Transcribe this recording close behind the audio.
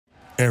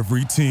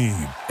Every team,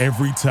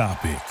 every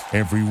topic,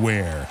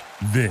 everywhere.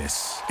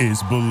 This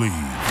is Believe.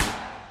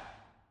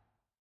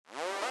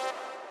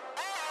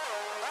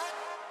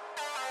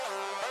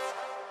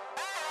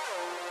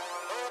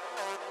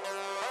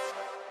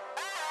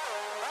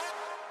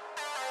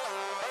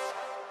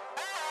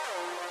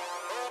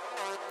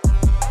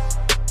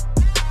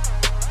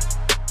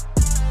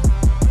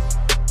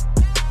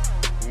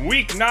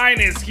 Week 9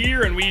 is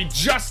here, and we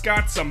just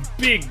got some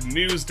big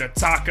news to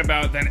talk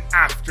about. Then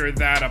after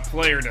that, a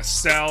player to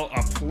sell,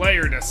 a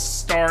player to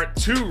start,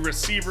 2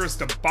 receivers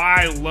to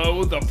buy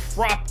low, the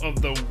prop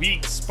of the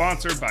week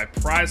sponsored by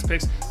Prize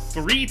Picks,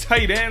 3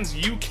 tight ends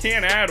you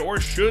can add or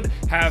should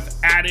have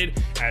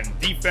added, and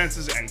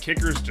defenses and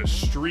kickers to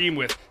stream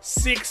with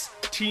 6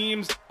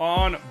 teams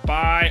on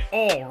bye,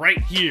 all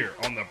right here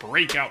on the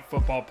Breakout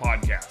Football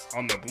Podcast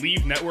on the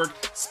Believe Network,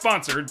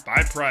 sponsored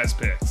by Prize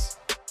Picks.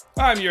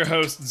 I'm your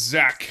host,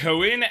 Zach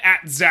Cohen,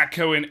 at Zach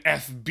Cohen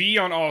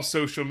FB on all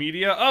social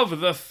media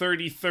of the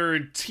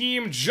 33rd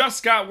team.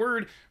 Just got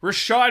word,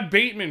 Rashad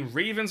Bateman,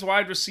 Ravens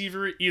wide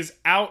receiver, is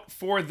out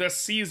for the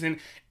season,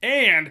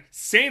 and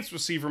Saints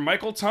receiver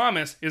Michael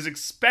Thomas is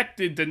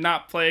expected to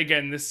not play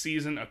again this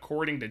season,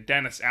 according to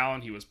Dennis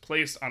Allen. He was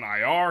placed on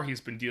IR.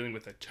 He's been dealing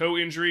with a toe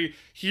injury.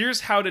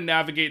 Here's how to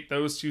navigate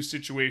those 2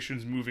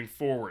 situations moving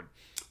forward.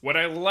 What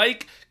I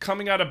like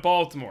coming out of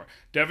Baltimore,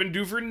 Devin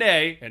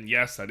Duvernay, and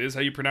yes, that is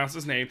how you pronounce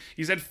his name,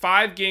 he's had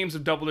 5 games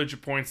of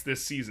double-digit points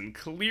this season.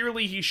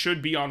 Clearly, he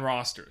should be on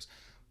rosters.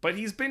 But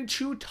he's been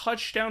too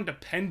touchdown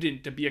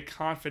dependent to be a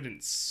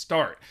confident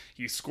start.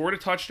 He scored a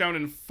touchdown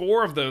in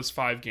 4 of those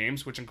 5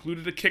 games, which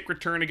included a kick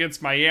return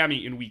against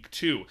Miami in Week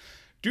 2.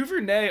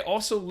 Duvernay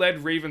also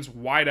led Ravens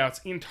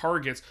wideouts in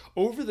targets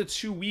over the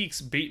 2 weeks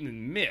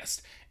Bateman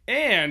missed.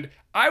 And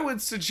I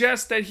would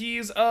suggest that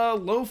he's a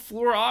low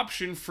floor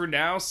option for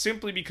now,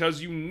 simply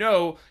because you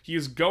know he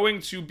is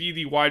going to be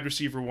the wide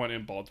receiver 1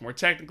 in Baltimore.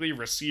 Technically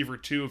receiver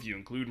 2 if you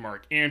include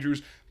Mark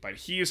Andrews, but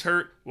he's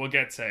hurt. We'll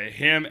get to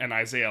him and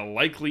Isaiah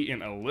Likely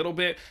in a little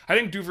bit. I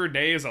think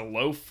Duvernay is a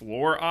low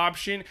floor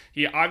option.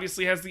 He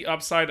obviously has the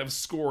upside of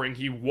scoring.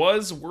 He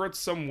was worth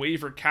some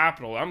waiver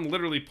capital. I'm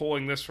literally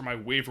pulling this from my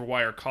waiver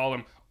wire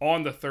column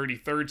on the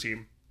 33rd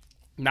team.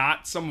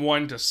 Not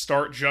someone to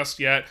start just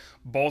yet.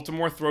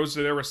 Baltimore throws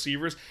to their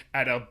receivers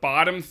at a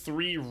bottom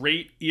 3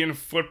 rate in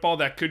football.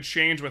 That could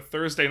change with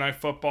Thursday Night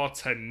Football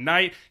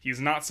tonight.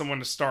 He's not someone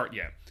to start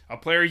yet. A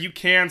player you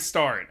can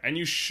start, and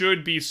you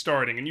should be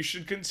starting, and you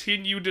should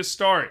continue to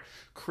start.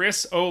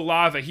 Chris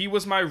Olave. He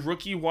was my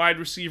rookie wide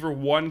receiver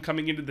 1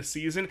 coming into the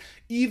season,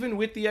 even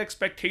with the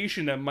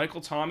expectation that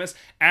Michael Thomas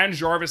and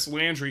Jarvis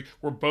Landry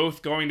were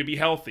both going to be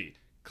healthy.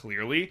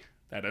 Clearly,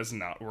 that has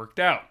not worked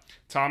out.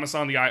 Thomas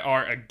on the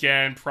IR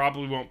again,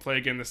 probably won't play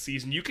again this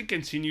season. You could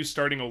continue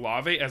starting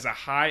Olave as a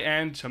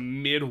high-end to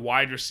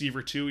mid-wide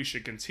receiver 2. He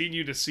should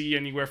continue to see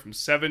anywhere from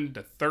 7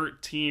 to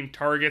 13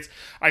 targets.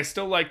 I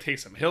still like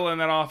Taysom Hill in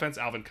that offense.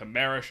 Alvin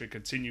Kamara should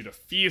continue to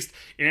feast.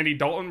 Andy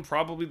Dalton,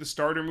 probably the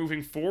starter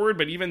moving forward,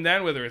 but even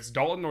then, whether it's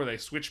Dalton or they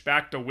switch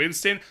back to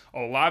Winston,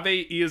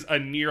 Olave is a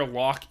near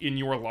lock in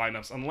your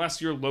lineups, unless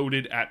you're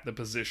loaded at the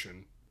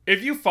position.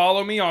 If you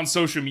follow me on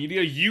social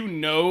media, you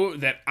know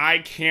that I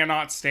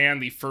cannot stand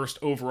the first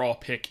overall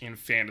pick in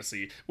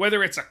fantasy.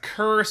 Whether it's a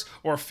curse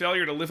or a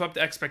failure to live up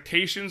to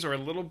expectations or a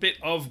little bit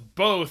of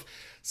both,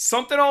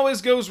 something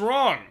always goes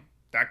wrong.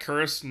 That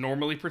curse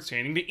normally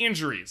pertaining to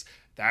injuries.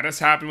 That has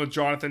happened with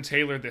Jonathan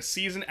Taylor this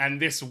season, and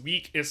this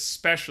week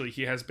especially.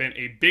 He has been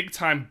a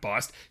big-time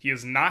bust. He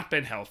has not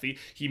been healthy.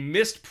 He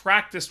missed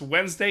practice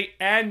Wednesday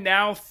and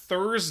now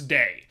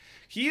Thursday.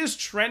 He is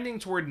trending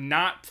toward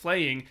not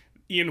playing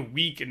in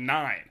Week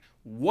 9.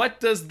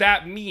 What does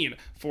that mean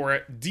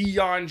for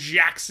Deion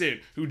Jackson,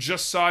 who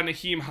just saw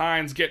Nyheim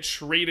Hines get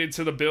traded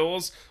to the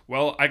Bills?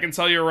 Well, I can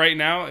tell you right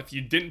now, if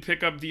you didn't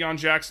pick up Deion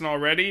Jackson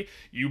already,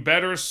 you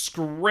better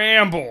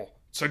scramble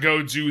to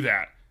go do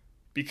that.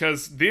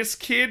 Because this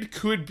kid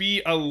could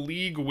be a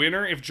league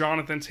winner if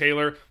Jonathan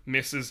Taylor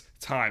misses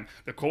time.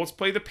 The Colts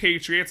play the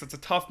Patriots. It's a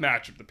tough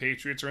matchup. The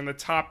Patriots are in the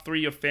top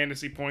 3 of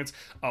fantasy points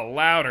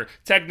allowed, or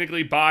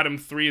technically bottom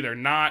 3. They're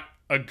not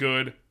a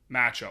good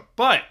matchup.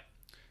 But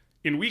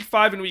in Week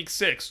 5 and Week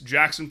 6,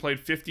 Jackson played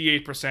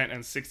 58%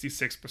 and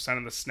 66%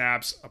 of the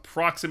snaps,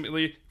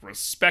 approximately,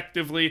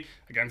 respectively.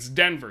 Against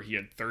Denver, he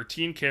had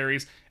 13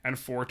 carries and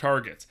 4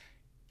 targets.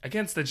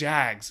 Against the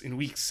Jags in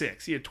Week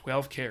 6, he had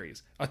 12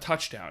 carries, a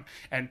touchdown,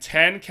 and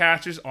 10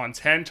 catches on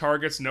 10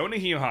 targets. No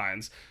Nyheim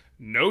Hines,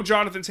 no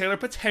Jonathan Taylor,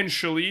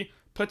 potentially.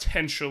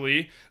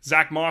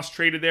 Zach Moss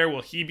traded there.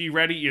 Will he be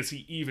ready? Is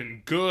he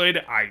even good?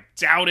 I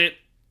doubt it.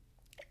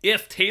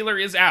 If Taylor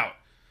is out,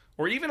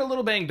 or even a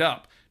little banged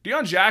up,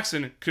 Deion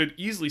Jackson could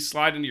easily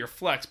slide into your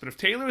flex, but if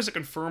Taylor is a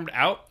confirmed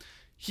out,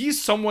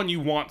 he's someone you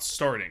want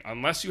starting.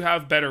 Unless you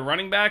have better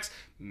running backs,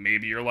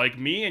 maybe you're like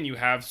me and you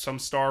have some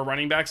star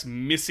running backs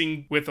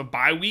missing with a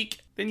bye week,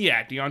 then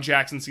yeah, Deion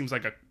Jackson seems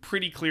like a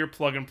pretty clear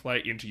plug and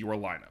play into your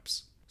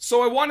lineups.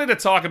 So I wanted to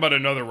talk about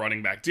another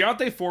running back.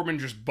 D'Onta Foreman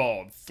just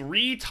balled.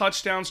 3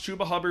 touchdowns.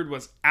 Chuba Hubbard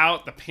was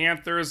out. The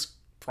Panthers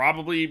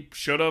probably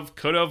should have,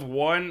 could have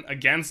won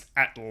against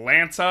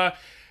Atlanta.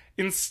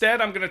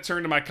 Instead, I'm going to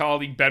turn to my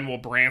colleague Ben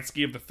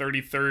Wolbransky of the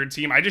 33rd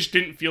team. I just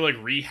didn't feel like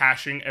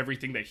rehashing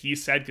everything that he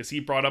said because he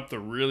brought up the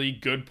really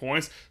good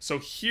points. So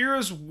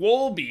here's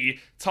Wolby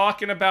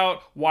talking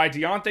about why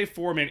D'Onta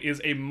Foreman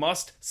is a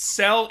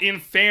must-sell in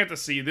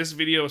fantasy. This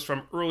video is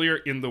from earlier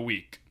in the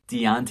week.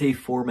 D'Onta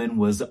Foreman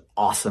was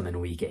awesome in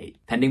Week 8.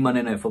 Pending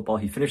Monday Night Football,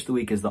 he finished the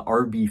week as the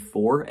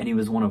RB4, and he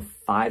was one of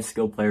 5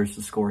 skill players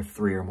to score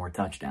 3 or more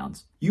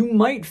touchdowns. You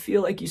might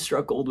feel like you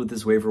struck gold with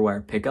his waiver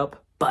wire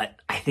pickup, but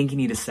I think you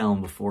need to sell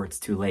him before it's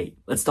too late.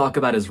 Let's talk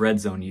about his red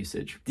zone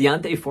usage.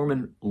 D'Onta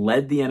Foreman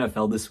led the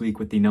NFL this week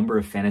with the number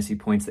of fantasy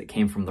points that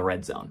came from the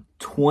red zone.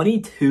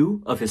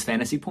 22 of his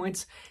fantasy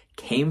points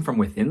came from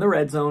within the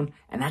red zone,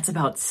 and that's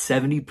about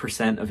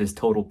 70% of his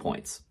total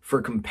points.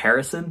 For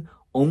comparison,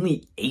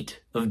 only 8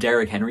 of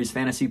Derrick Henry's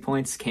fantasy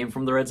points came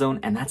from the red zone,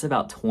 and that's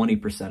about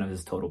 20% of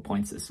his total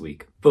points this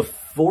week.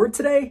 Before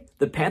today,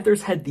 the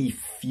Panthers had the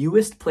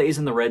fewest plays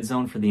in the red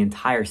zone for the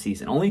entire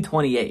season, only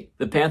 28.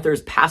 The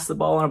Panthers pass the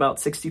ball on about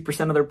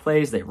 60% of their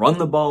plays. They run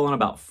the ball on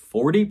about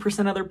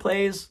 40% of their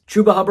plays.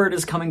 Chuba Hubbard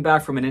is coming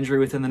back from an injury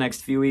within the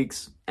next few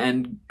weeks,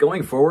 and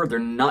going forward, they're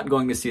not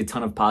going to see a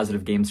ton of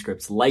positive game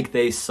scripts like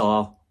they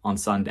saw on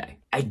Sunday.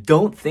 I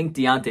don't think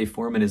D'Onta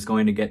Foreman is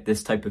going to get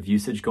this type of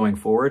usage going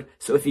forward,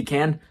 so if you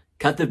can,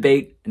 cut the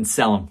bait and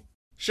sell him.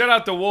 Shout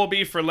out to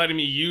Wolby for letting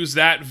me use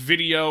that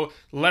video.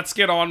 Let's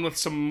get on with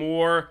some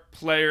more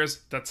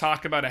players to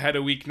talk about ahead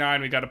of Week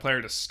 9. We got a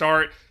player to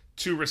start,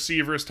 2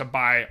 receivers to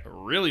buy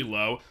really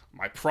low.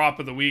 My prop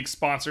of the week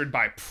sponsored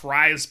by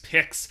Prize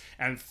Picks,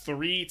 and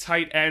 3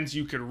 tight ends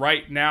you could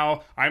right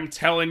now. I'm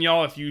telling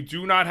y'all, if you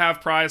do not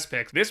have Prize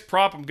Picks, this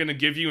prop I'm going to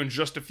give you in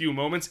just a few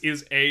moments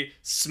is a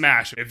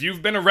smash. If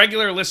you've been a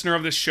regular listener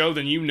of this show,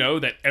 then you know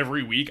that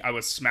every week I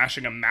was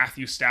smashing a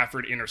Matthew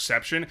Stafford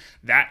interception.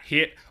 That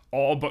hit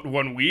all but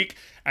 1 week,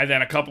 and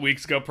then a couple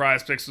weeks ago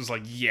Prize Picks was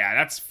like, yeah,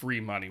 that's free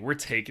money, we're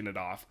taking it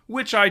off,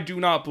 which I do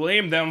not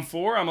blame them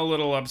for. I'm a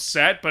little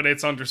upset, but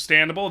it's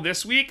understandable.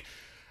 This week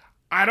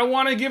I don't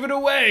want to give it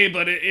away,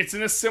 but it's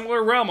in a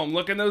similar realm. I'm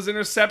looking at those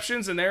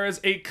interceptions, and there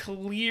is a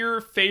clear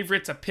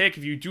favorite to pick.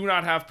 If you do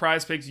not have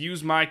Prize Picks,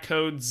 use my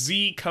code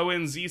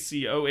ZCOHEN,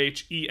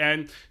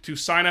 ZCOHEN, to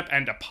sign up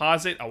and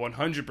deposit a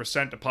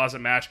 100% deposit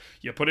match.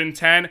 You put in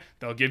 10,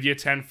 they'll give you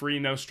 10 free,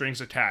 no strings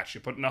attached.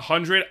 You put in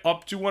 100,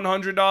 up to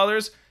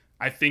 $100,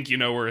 I think you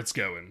know where it's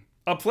going.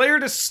 A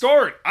player to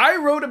start. I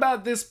wrote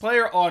about this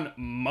player on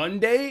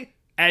Monday,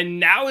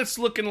 and now it's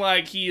looking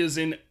like he is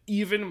an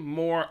even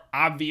more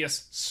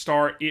obvious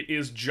start. It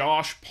is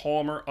Josh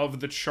Palmer of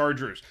the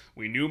Chargers.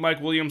 We knew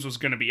Mike Williams was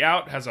going to be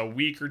out, has a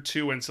week or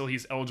 2 until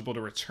he's eligible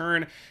to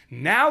return.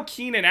 Now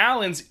Keenan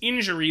Allen's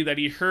injury that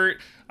he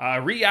hurt,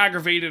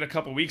 re-aggravated a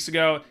couple weeks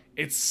ago,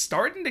 it's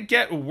starting to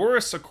get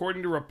worse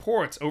according to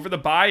reports. Over the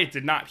bye, it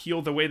did not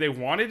heal the way they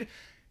wanted.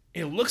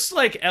 It looks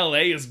like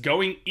LA is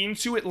going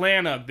into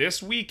Atlanta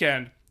this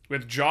weekend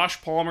with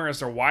Josh Palmer as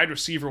their wide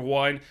receiver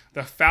 1.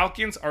 The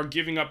Falcons are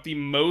giving up the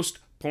most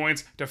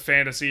points to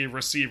fantasy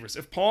receivers.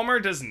 If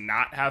Palmer does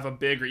not have a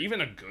big or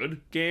even a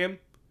good game,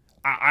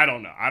 I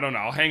don't know.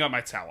 I'll hang up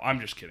my towel. I'm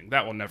just kidding.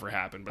 That will never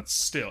happen. But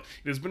still,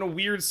 it has been a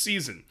weird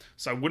season.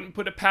 So I wouldn't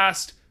put it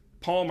past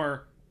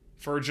Palmer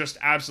for just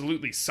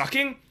absolutely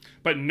sucking.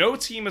 But no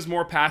team has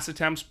more pass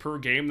attempts per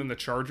game than the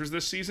Chargers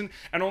this season,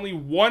 and only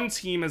one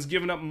team has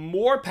given up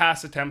more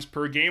pass attempts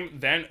per game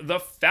than the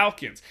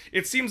Falcons.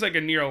 It seems like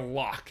a near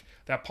lock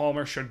that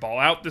Palmer should ball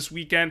out this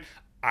weekend.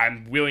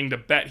 I'm willing to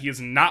bet he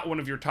is not one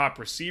of your top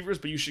receivers,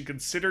 but you should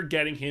consider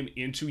getting him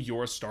into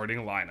your starting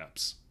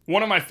lineups.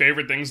 One of my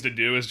favorite things to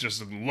do is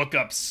just look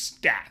up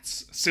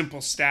stats, simple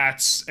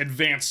stats,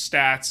 advanced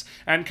stats,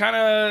 and kind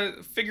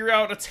of figure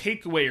out a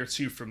takeaway or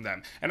two from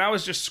them. And I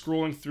was just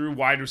scrolling through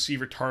wide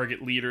receiver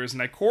target leaders,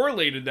 and I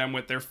correlated them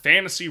with their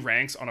fantasy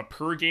ranks on a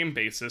per-game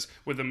basis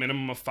with a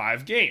minimum of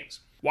 5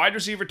 games. Wide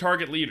receiver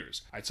target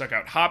leaders. I took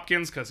out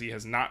Hopkins because he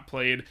has not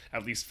played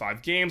at least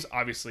 5 games.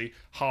 Obviously,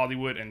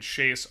 Hollywood and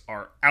Chase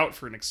are out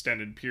for an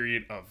extended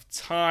period of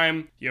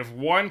time. You have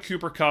 1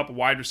 Cooper Kupp,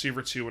 wide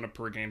receiver 2 on a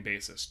per game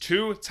basis.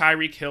 2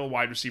 Tyreek Hill,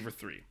 wide receiver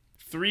 3.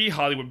 3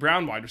 Hollywood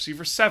Brown, wide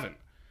receiver 7.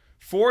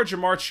 4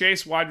 Jamar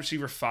Chase, wide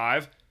receiver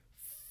 5.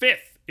 5th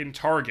in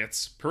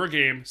targets per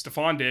game,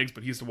 Stephon Diggs,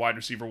 but he's the wide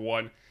receiver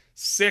 1.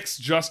 6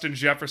 Justin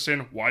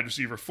Jefferson, wide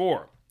receiver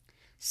 4.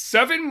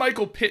 7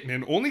 Michael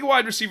Pittman, only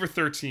wide receiver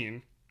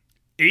 13.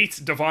 8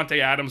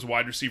 Davante Adams,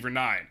 wide receiver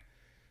 9.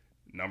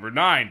 Number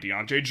 9,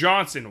 Deontay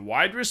Johnson,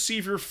 wide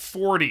receiver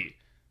 40.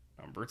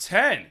 Number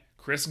 10,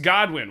 Chris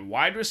Godwin,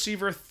 wide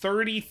receiver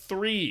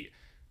 33.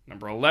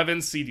 Number 11,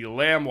 CeeDee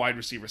Lamb, wide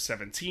receiver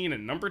 17.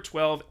 And number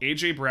 12,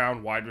 A.J.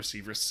 Brown, wide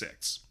receiver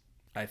 6.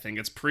 I think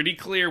it's pretty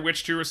clear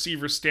which 2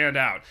 receivers stand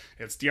out.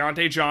 It's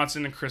Deontay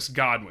Johnson and Chris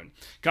Godwin.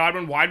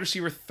 Godwin, wide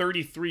receiver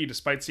 33,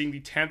 despite seeing the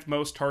 10th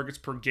most targets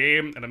per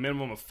game and a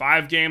minimum of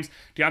 5 games.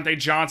 Deontay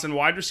Johnson,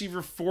 wide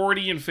receiver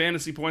 40 in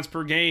fantasy points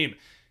per game.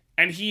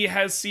 And he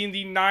has seen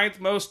the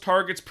 9th most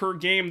targets per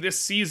game this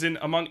season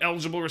among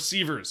eligible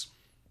receivers.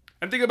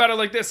 And think about it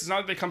like this. It's not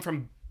like they come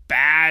from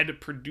bad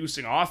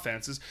producing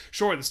offenses.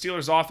 Sure, the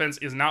Steelers' offense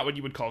is not what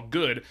you would call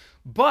good,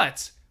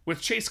 but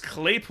with Chase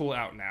Claypool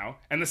out now,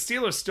 and the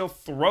Steelers still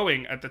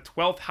throwing at the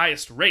 12th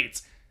highest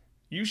rates,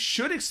 you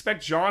should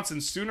expect Johnson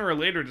sooner or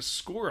later to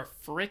score a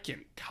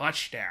freaking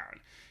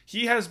touchdown.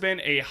 He has been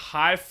a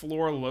high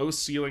floor, low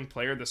ceiling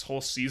player this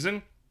whole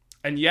season,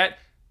 and yet,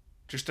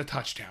 just a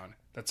touchdown.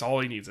 That's all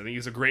he needs. I think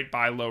he's a great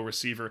buy low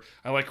receiver.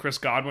 I like Chris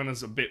Godwin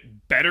as a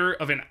bit better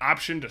of an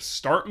option to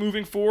start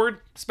moving forward,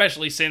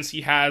 especially since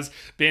he has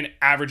been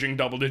averaging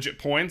double-digit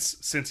points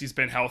since he's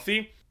been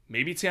healthy.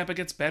 Maybe Tampa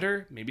gets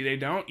better. Maybe they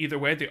don't. Either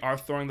way, they are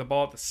throwing the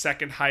ball at the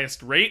second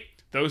highest rate.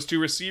 Those two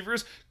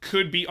receivers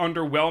could be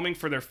underwhelming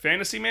for their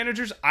fantasy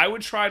managers. I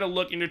would try to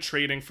look into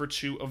trading for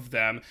two of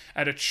them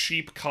at a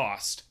cheap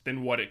cost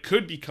than what it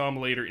could become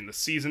later in the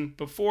season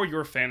before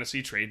your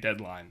fantasy trade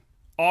deadline.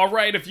 All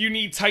right, if you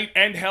need tight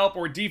end help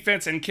or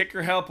defense and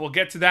kicker help, we'll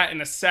get to that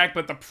in a sec,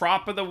 but the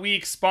prop of the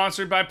week,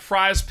 sponsored by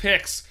Prize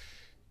Picks,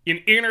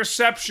 an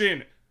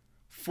interception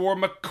for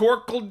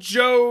McCorkle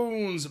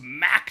Jones,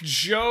 Mac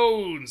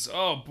Jones.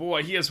 Oh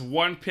boy, he has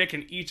one pick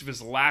in each of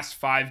his last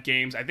 5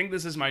 games. I think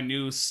this is my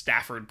new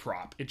Stafford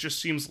prop. It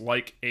just seems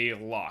like a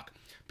lock.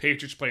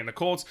 Patriots playing the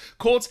Colts.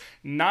 Colts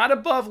not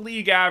above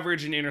league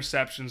average in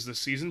interceptions this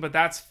season, but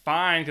that's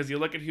fine because you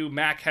look at who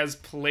Mac has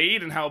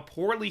played and how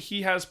poorly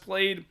he has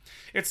played.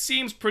 It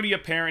seems pretty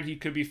apparent he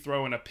could be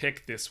throwing a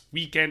pick this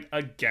weekend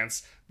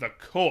against the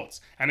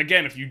Colts. And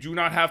again, if you do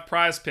not have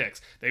Prize Picks,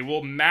 they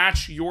will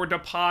match your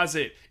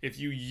deposit if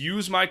you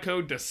use my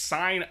code to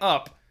sign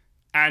up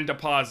and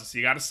deposit. So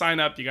you got to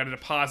sign up, you got to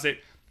deposit.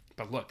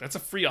 But look, that's a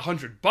free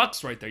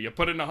 $100 right there. You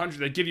put in 100,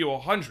 they give you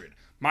 100.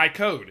 My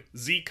code,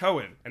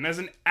 ZCohen. And as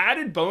an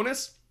added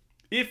bonus,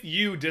 if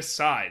you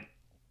decide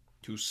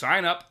to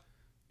sign up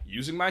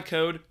using my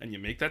code and you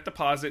make that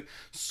deposit,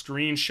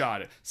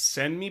 screenshot it.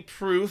 Send me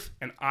proof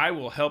and I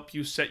will help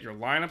you set your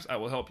lineups. I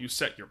will help you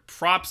set your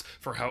props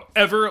for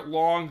however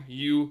long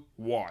you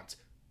want.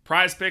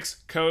 Prize Picks,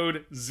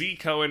 code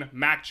ZCohen,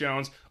 Mac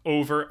Jones,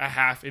 over a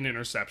half an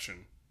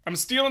interception. I'm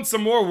stealing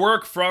some more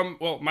work from,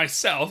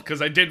 myself,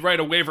 because I did write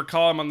a waiver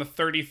column on the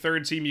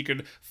 33rd team. You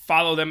could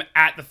follow them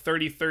at the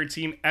 33rd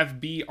team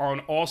FB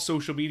on all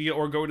social media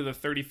or go to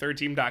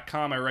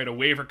the33rdteam.com. I write a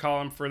waiver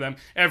column for them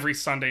every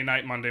Sunday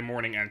night, Monday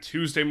morning, and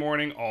Tuesday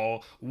morning,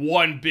 all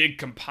one big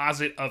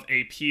composite of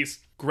a piece.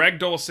 Greg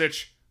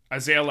Dulcich,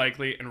 Isaiah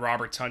Likely, and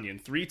Robert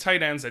Tonyan. 3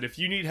 tight ends that if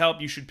you need help,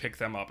 you should pick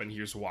them up, and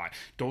here's why.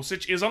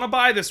 Dulcich is on a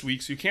bye this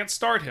week, so you can't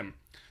start him.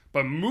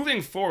 But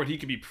moving forward, he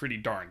could be pretty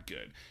darn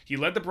good. He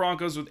led the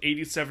Broncos with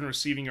 87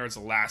 receiving yards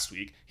last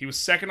week. He was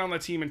second on the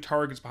team in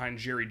targets behind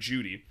Jerry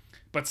Jeudy.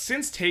 But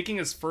since taking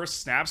his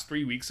first snaps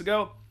 3 weeks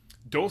ago,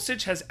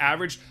 Dulcich has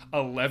averaged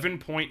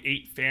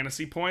 11.8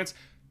 fantasy points.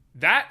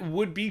 That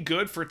would be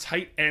good for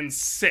tight end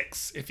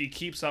 6 if he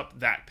keeps up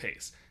that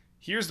pace.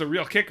 Here's the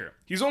real kicker.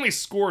 He's only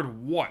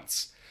scored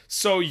once.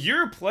 So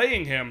you're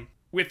playing him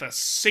with a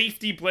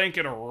safety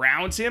blanket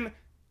around him,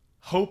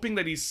 hoping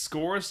that he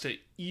scores to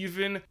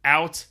even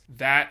out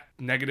that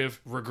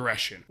negative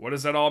regression. What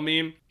does that all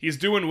mean? He's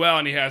doing well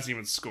and he hasn't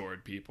even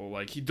scored, people.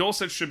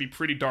 Dulcich should be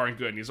pretty darn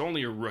good and he's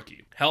only a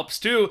rookie. Helps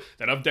too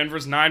that of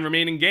Denver's 9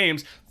 remaining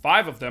games,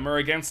 5 of them are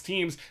against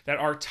teams that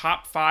are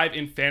top 5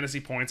 in fantasy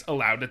points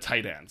allowed to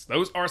tight ends.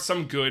 Those are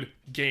some good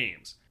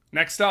games.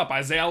 Next up,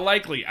 Isaiah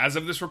Likely. As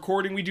of this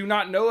recording, we do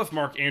not know if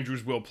Mark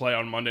Andrews will play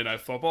on Monday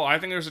Night Football. I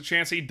think there's a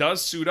chance he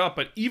does suit up,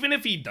 but even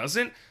if he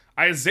doesn't,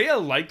 Isaiah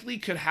Likely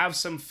could have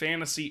some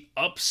fantasy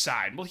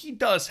upside. Well, he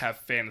does have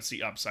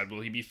fantasy upside.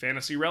 Will he be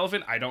fantasy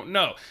relevant? I don't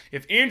know.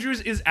 If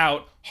Andrews is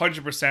out,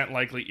 100%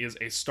 Likely is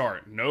a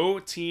start. No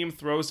team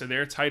throws to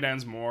their tight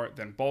ends more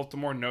than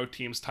Baltimore. No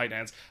team's tight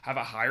ends have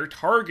a higher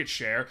target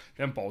share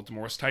than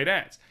Baltimore's tight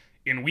ends.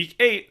 In Week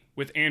 8,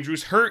 with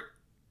Andrews hurt,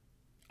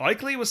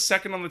 Likely was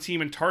second on the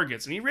team in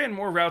targets, and he ran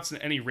more routes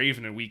than any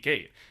Raven in Week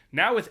 8.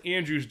 Now with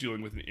Andrews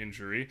dealing with an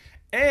injury,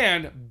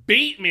 and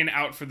Bateman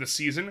out for the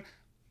season,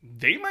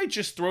 they might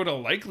just throw to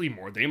Likely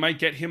more. They might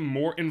get him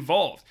more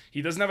involved.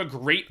 He doesn't have a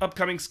great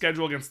upcoming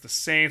schedule against the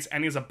Saints,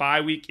 and he has a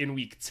bye week in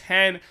Week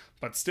 10.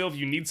 But still, if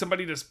you need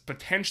somebody to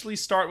potentially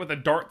start with a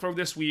dart throw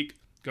this week,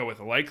 go with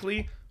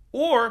Likely,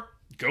 or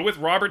go with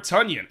Robert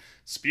Tonyan.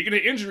 Speaking of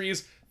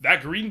injuries,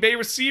 that Green Bay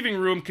receiving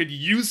room could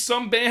use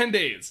some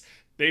Band-Aids.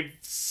 They've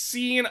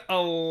seen a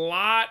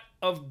lot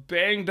of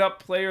banged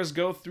up players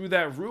go through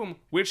that room,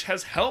 which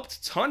has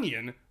helped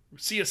Tonyan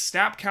see a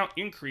snap count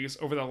increase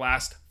over the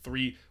last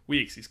 3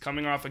 weeks. He's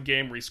coming off a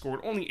game where he scored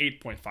only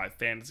 8.5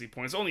 fantasy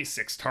points, only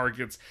 6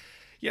 targets.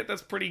 Yet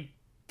that's pretty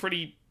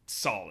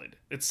solid.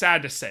 It's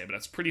sad to say, but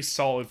that's pretty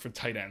solid for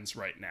tight ends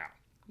right now.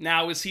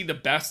 Now, is he the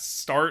best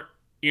start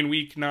in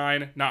Week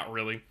 9? Not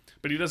really.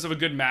 But he does have a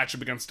good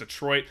matchup against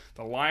Detroit.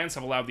 The Lions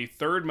have allowed the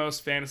 3rd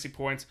most fantasy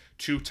points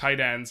to tight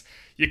ends.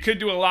 You could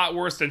do a lot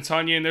worse than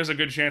Tonyan. There's a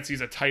good chance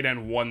he's a tight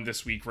end 1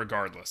 this week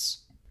regardless.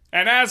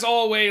 And as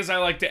always, I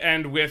like to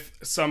end with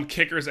some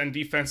kickers and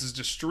defenses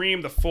to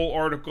stream. The full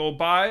article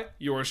by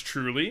yours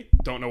truly.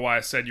 Don't know why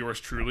I said yours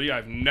truly.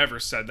 I've never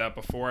said that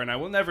before, and I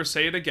will never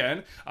say it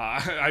again.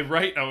 I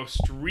write a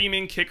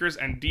streaming kickers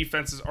and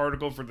defenses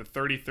article for the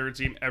 33rd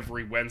team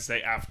every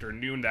Wednesday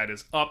afternoon. That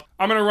is up.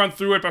 I'm going to run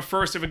through it, but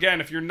first,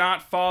 if you're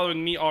not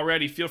following me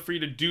already, feel free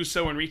to do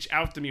so and reach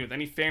out to me with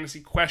any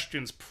fantasy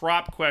questions,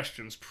 prop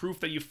questions,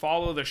 proof that you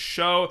follow the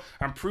show,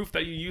 and proof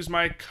that you use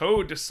my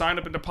code to sign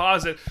up and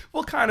deposit.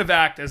 Will kind of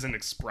act as an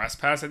express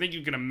pass. I think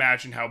you can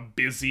imagine how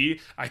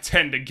busy I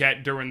tend to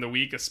get during the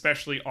week,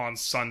 especially on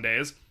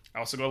Sundays. I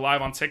also go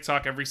live on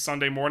TikTok every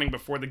Sunday morning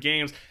before the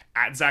games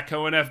at Zach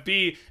Cohen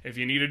FB. If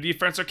you need a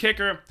defense or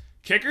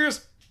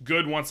kickers,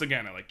 good once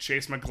again. I like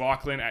Chase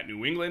McLaughlin at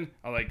New England.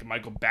 I like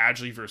Michael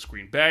Badgley versus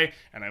Green Bay.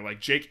 And I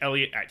like Jake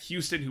Elliott at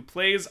Houston, who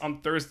plays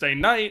on Thursday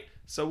night.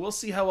 So we'll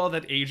see how well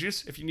that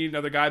ages. If you need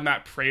another guy,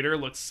 Matt Prater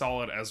looks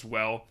solid as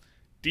well.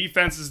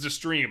 Defenses to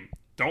stream.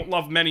 Don't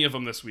love many of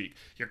them this week.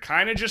 You're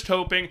kind of just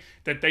hoping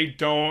that they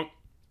don't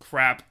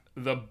crap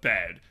the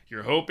bed.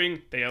 You're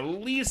hoping they at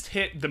least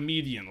hit the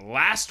median.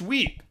 Last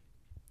week,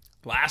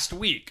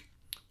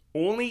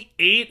 only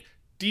 8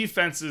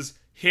 defenses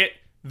hit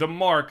the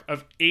mark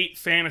of 8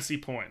 fantasy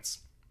points.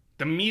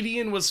 The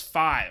median was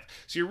 5.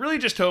 So you're really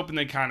just hoping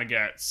they kind of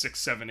get 6,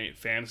 7, 8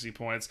 fantasy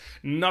points.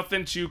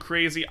 Nothing too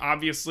crazy.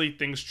 Obviously,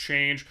 things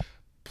change.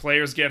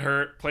 Players get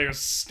hurt. Players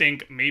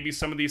stink. Maybe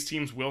some of these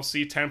teams will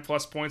see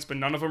 10-plus points, but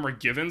none of them are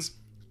givens.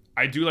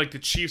 I do like the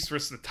Chiefs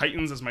versus the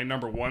Titans as my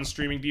number 1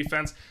 streaming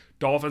defense.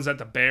 Dolphins at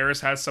the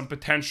Bears has some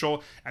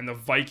potential, and the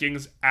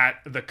Vikings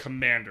at the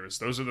Commanders.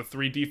 Those are the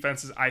 3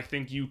 defenses I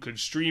think you could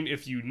stream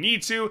if you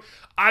need to.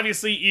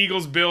 Obviously,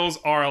 Eagles, Bills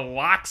are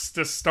locks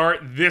to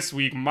start this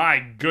week. My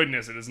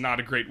goodness, it is not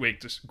a great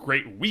week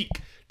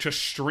to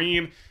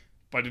stream,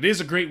 but it is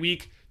a great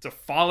week to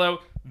follow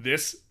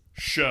this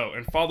show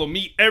and follow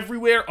me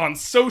everywhere on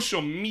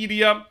social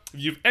media. If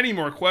you have any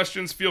more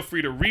questions, feel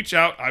free to reach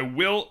out. I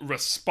will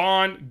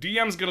respond.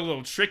 DMs get a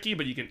little tricky,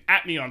 but you can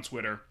 @ me on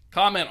Twitter,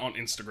 comment on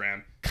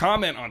Instagram,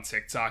 comment on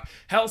TikTok.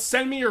 Hell,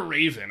 send me a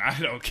raven. I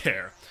don't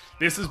care.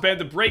 This has been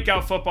the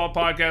Breakout Football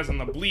Podcast on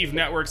the Believe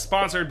Network,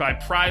 sponsored by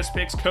Prize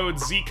Picks. Code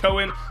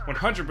ZCohen.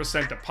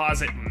 100%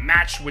 deposit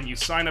match when you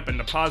sign up and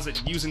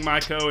deposit using my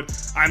code.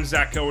 I'm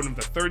Zach Cohen of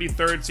the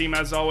 33rd team.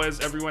 As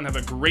always, everyone have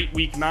a great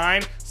week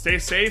 9. Stay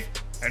safe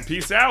and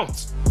peace out.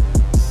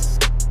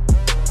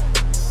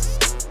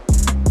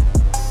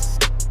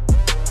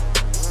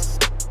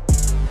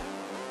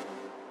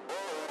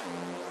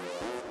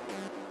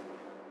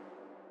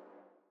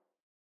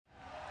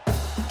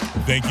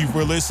 Thank you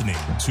for listening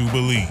to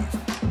Believe.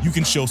 You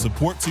can show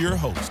support to your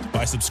host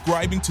by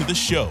subscribing to the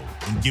show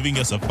and giving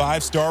us a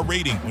 5-star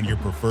rating on your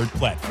preferred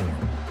platform.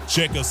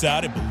 Check us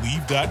out at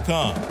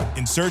Believe.com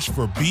and search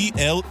for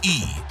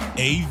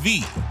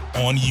BLEAV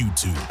on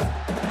YouTube.